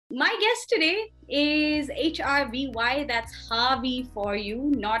My guest today is HRVY. That's Harvey for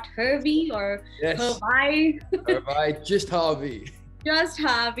you, not Hervey or Yes, Hervey. HRVY, just Harvey. Just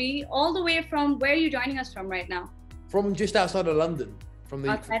Harvey, all the way from where are you joining us from right now? From just outside of London.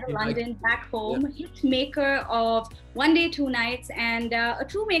 Outside of London, back home, Yeah. hit maker of One Day, Two Nights, and a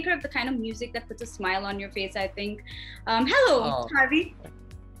true maker of the kind of music that puts a smile on your face, I think. Hello, Oh, Harvey.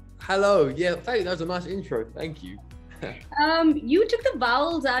 hello. Yeah, thank you. That was a nice intro. Thank you. You took the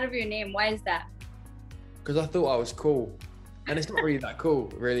vowels out of your name. Why is that? Because I thought I was cool. And it's not really that cool,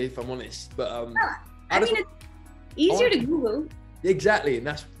 really, if I'm honest. But I mean, it's easier to Google. exactly, and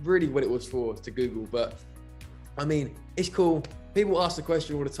that's really what it was for, to Google. But I mean, it's cool. People ask the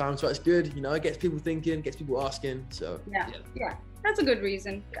question all the time, so it's good. You know, it gets people thinking, gets people asking. So Yeah, that's a good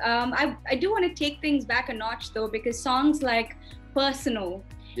reason. I do want to take things back a notch though, because songs like Personal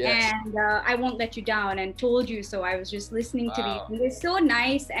yes. and I Won't Let You Down and Told You So, I was just listening to these, Wow. and they're so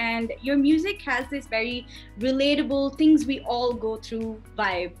nice, and your music has this very relatable things we all go through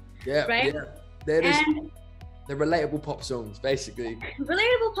vibe, Yeah, right? yeah. They're just And they're relatable pop songs, basically.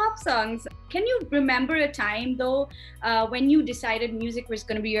 relatable pop songs. Can you remember a time though when you decided music was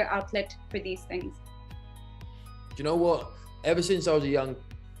going to be your outlet for these things? Do you know what? Ever since I was a young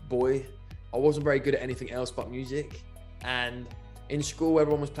boy, I wasn't very good at anything else but music. And in school,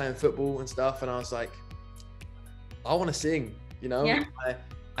 everyone was playing football and stuff, and I was like, I want to sing, you know? Yeah.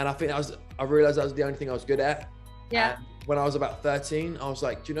 And I think I realized that was the only thing I was good at. Yeah. And when I was about 13, I was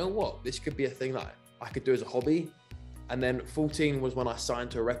like, do you know what? This could be a thing that I could do as a hobby. And then 14 was when I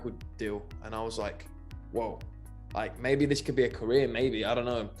signed to a record deal, and I was like, whoa, like maybe this could be a career, maybe, I don't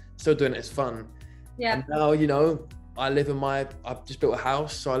know. Still doing it as fun. Yeah. And now, you know, I've just built a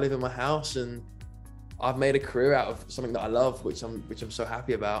house, so I live in my house, and I've made a career out of something that I love, which I'm so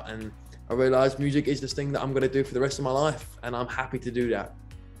happy about. And I realized music is this thing that I'm going to do for the rest of my life, and I'm happy to do that.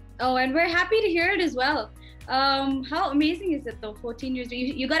 Oh, and we're happy to hear it as well. How amazing is it though? 14 years,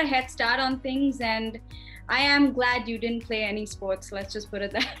 you got a head start on things, and I am glad you didn't play any sports. Let's just put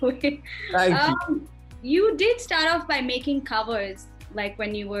it that way. Thank you. You did start off by making covers, like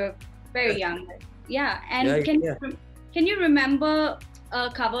when you were very young. Yeah, and Yeah. can you remember a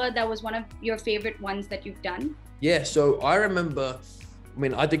cover that was one of your favorite ones that you've done? Yeah, so I remember, I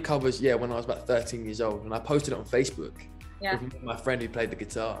mean, I did covers, yeah, when I was about 13 years old, and I posted it on Facebook with my friend who played the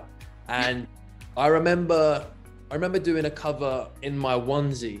guitar. And I remember doing a cover in my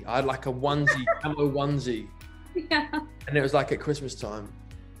onesie. I had like a onesie, camo onesie. Yeah. And it was like at Christmas time.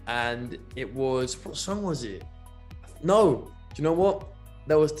 And it was, what song was it? No, do you know what?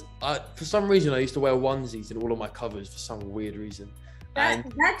 There was, for some reason, I used to wear onesies in all of my covers for some weird reason.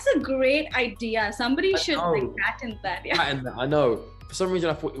 That's a great idea. Somebody should like patent that. Yeah. Patent that, I know. For some reason,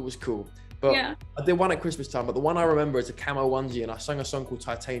 I thought it was cool. But Yeah. I did one at Christmas time, but the one I remember is a camo onesie, and I sang a song called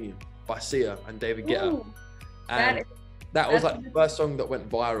Titanium by Sia and David Guetta. Ooh, And that was that's like the first song that went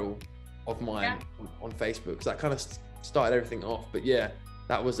viral of mine on Facebook. So that kind of started everything off. But yeah,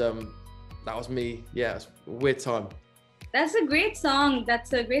 that was me. Yeah, it was a weird time. That's a great song.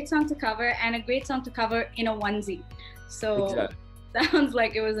 That's a great song to cover, and a great song to cover in a onesie. So Exactly. sounds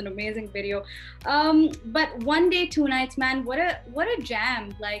like it was an amazing video. But One Day, Two Nights, man, what a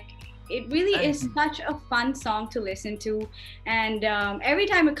jam! Like, it really is such a fun song to listen to, and every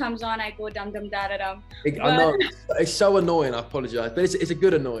time it comes on, I go dum dum da da dum. I know it's so annoying. I apologize, but it's a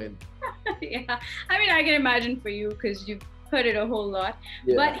good annoying. Yeah, I mean, I can imagine for you because you've heard it a whole lot.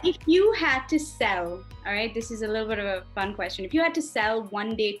 Yeah. But if you had to sell, all right, this is a little bit of a fun question. If you had to sell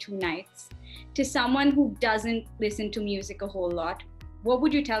One Day, Two Nights to someone who doesn't listen to music a whole lot, what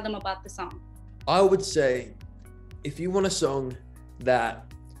would you tell them about the song? I would say, if you want a song that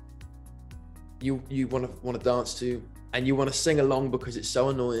you want to dance to, and you want to sing along because it's so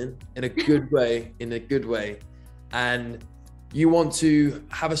annoying in a good way, and you want to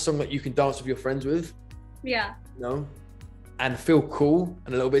have a song that you can dance with your friends with, Yeah. you know, and feel cool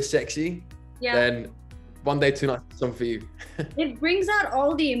and a little bit sexy, Yeah. then One Day, Two Nights is a song for you. It brings out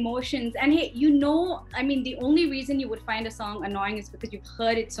all the emotions. And hey, you know, I mean, the only reason you would find a song annoying is because you've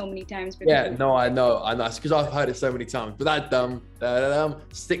heard it so many times. Yeah, no, I know. It's because I've heard it so many times. But that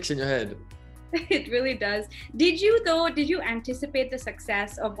sticks in your head. It really does. Did you anticipate the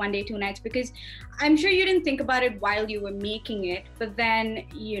success of One Day, Two Nights? Because I'm sure you didn't think about it while you were making it, but then,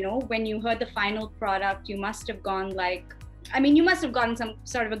 you know, when you heard the final product, you must have gone like, I mean, you must have gotten some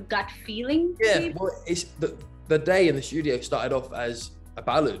sort of a gut feeling. Yeah, maybe? well, it's the day in the studio started off as a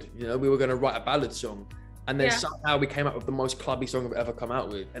ballad. You know, we were going to write a ballad song, and then somehow we came up with the most clubby song I've ever come out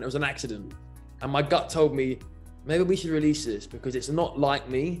with, and it was an accident. And my gut told me, maybe we should release this because it's not like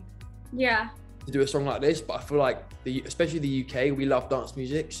me. Yeah. to do a song like this, but I feel like especially the UK, we love dance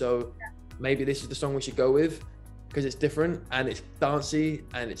music. So maybe this is the song we should go with because it's different and it's dancey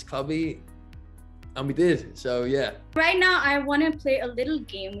and it's clubby. And we did, so yeah. Right now, I want to play a little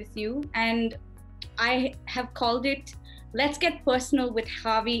game with you, and I have called it Let's Get Personal with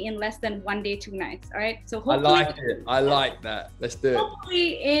HRVY in less than 1 day, 2 nights. All right, so hopefully, I like it. I like that. Let's do it.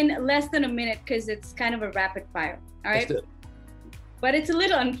 Hopefully in less than a minute, because it's kind of a rapid fire. All right. Let's do it. But it's a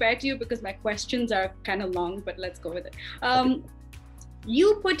little unfair to you because my questions are kind of long, but let's go with it. Okay.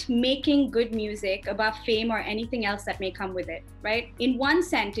 You put making good music above fame or anything else that may come with it, right? In one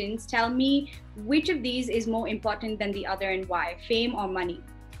sentence, tell me which of these is more important than the other and why, fame or money?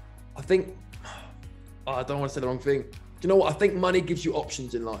 I think, I don't want to say the wrong thing. Do you know what? I think money gives you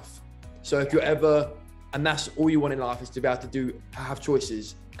options in life. So if you're ever, and that's all you want in life is to be able to have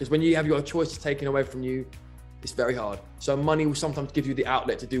choices. Because when you have your choices taken away from you, it's very hard. So money will sometimes give you the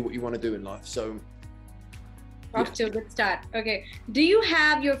outlet to do what you want to do in life. So off to a good start. Okay. Do you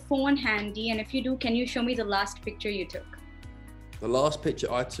have your phone handy? And if you do, can you show me the last picture you took? The last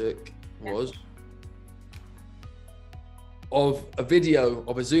picture I took was of a video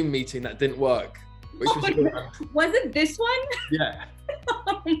of a Zoom meeting that didn't work. Was it this one? Yeah.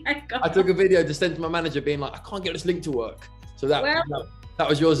 Oh my God. I took a video to send to my manager being like, I can't get this link to work. So that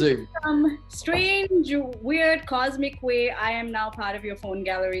was your Zoom. Some strange, weird, cosmic way, I am now part of your phone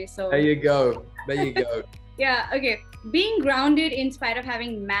gallery. So there you go. There you go. Yeah, okay. Being grounded in spite of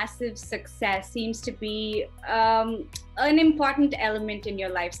having massive success seems to be an important element in your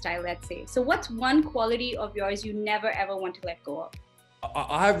lifestyle, let's say. So what's one quality of yours you never ever want to let go of?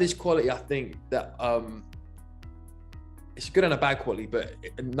 I have this quality, I think, that it's good and a bad quality, but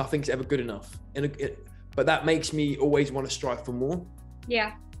nothing's ever good enough. But that makes me always want to strive for more.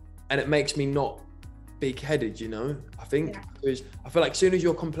 Yeah. And it makes me not big-headed, you know, I think, because I feel like as soon as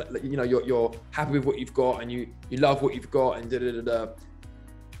you're you're happy with what you've got and you love what you've got and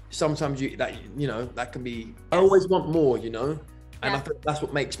sometimes that can be, I always want more, you know, and I think that's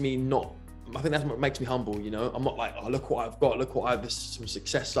what makes me that's what makes me humble, you know. I'm not like, oh, look what I've got, look what I've, some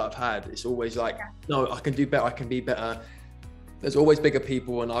success that I've had. It's always like, no, I can do better, I can be better. There's always bigger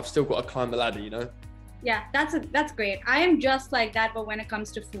people and I've still got to climb the ladder, you know. Yeah, that's great. I am just like that, but when it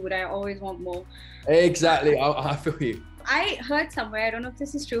comes to food, I always want more. Exactly, I feel you. I heard somewhere, I don't know if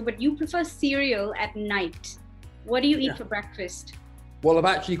this is true, but you prefer cereal at night. What do you eat for breakfast? Well, I've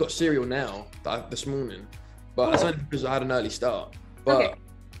actually got cereal now, this morning, but that's only because I had an early start. But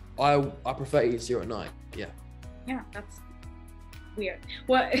I prefer eating cereal at night, yeah. Yeah, that's weird.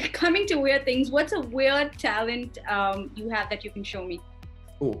 Well, coming to weird things, what's a weird talent you have that you can show me?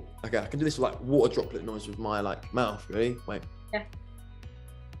 Oh, okay, I can do this like water droplet noise with my mouth. Ready? Wait. Yeah.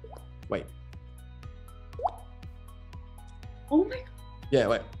 Wait. Oh my God. Yeah,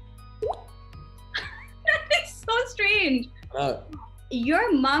 wait. That is so strange. No.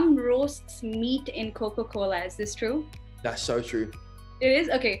 Your mom roasts meat in Coca-Cola. Is this true? That's so true. It is?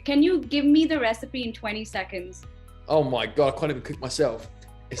 Okay. Can you give me the recipe in 20 seconds? Oh my God, I can't even cook myself.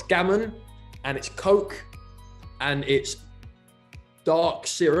 It's gammon and it's Coke and it's dark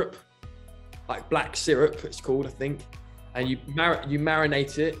syrup, like black syrup it's called, I think, and you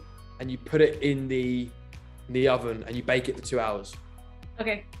marinate it and you put it in the oven and you bake it for 2 hours.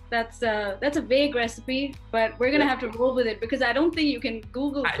 Okay, that's a vague recipe, but we're gonna have to roll with it because I don't think you can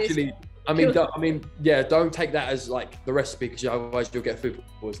Google this. Don't take that as like the recipe because otherwise you'll get food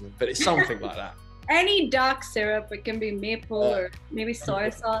poisoning, but it's something like that. Any dark syrup, it can be maple or maybe soy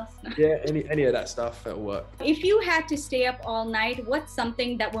sauce. Yeah, any of that stuff, it'll work. If you had to stay up all night, what's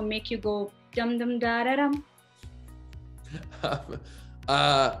something that will make you go dum dum da da dum?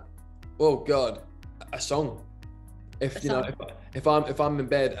 Oh God, a song. If I'm in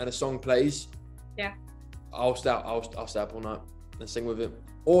bed and a song plays, I'll stay up all night and sing with it.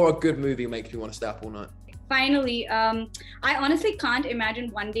 Or a good movie makes me want to stay up all night. Finally, I honestly can't imagine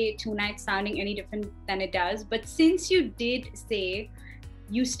 1 day, 2 nights sounding any different than it does. But since you did say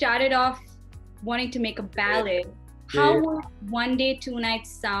you started off wanting to make a ballad, how would 1 day, 2 nights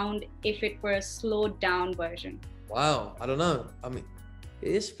sound if it were a slowed down version? Wow, I don't know. I mean,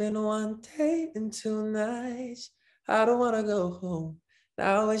 it's been 1 day and 2 nights. I don't want to go home.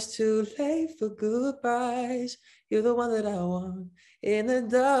 Now it's too late for goodbyes. You're the one that I want. In the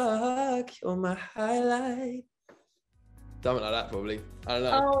dark, you're my highlight. Something like that, probably. I don't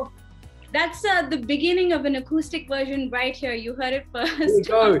know. Oh, that's the beginning of an acoustic version right here. You heard it first. There you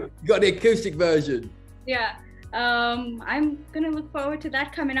go. You got the acoustic version. Yeah. I'm going to look forward to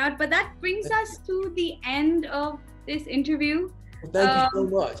that coming out. But that brings us to the end of this interview. Well, thank you so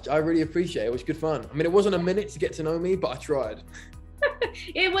much. I really appreciate it. It was good fun. I mean, it wasn't a minute to get to know me, but I tried.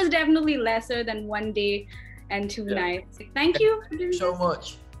 It was definitely lesser than 1 day and 2 nights. Thank you for doing so this.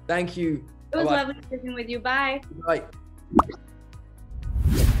 much. Thank you. It was Bye-bye. lovely speaking with you. Bye. Bye.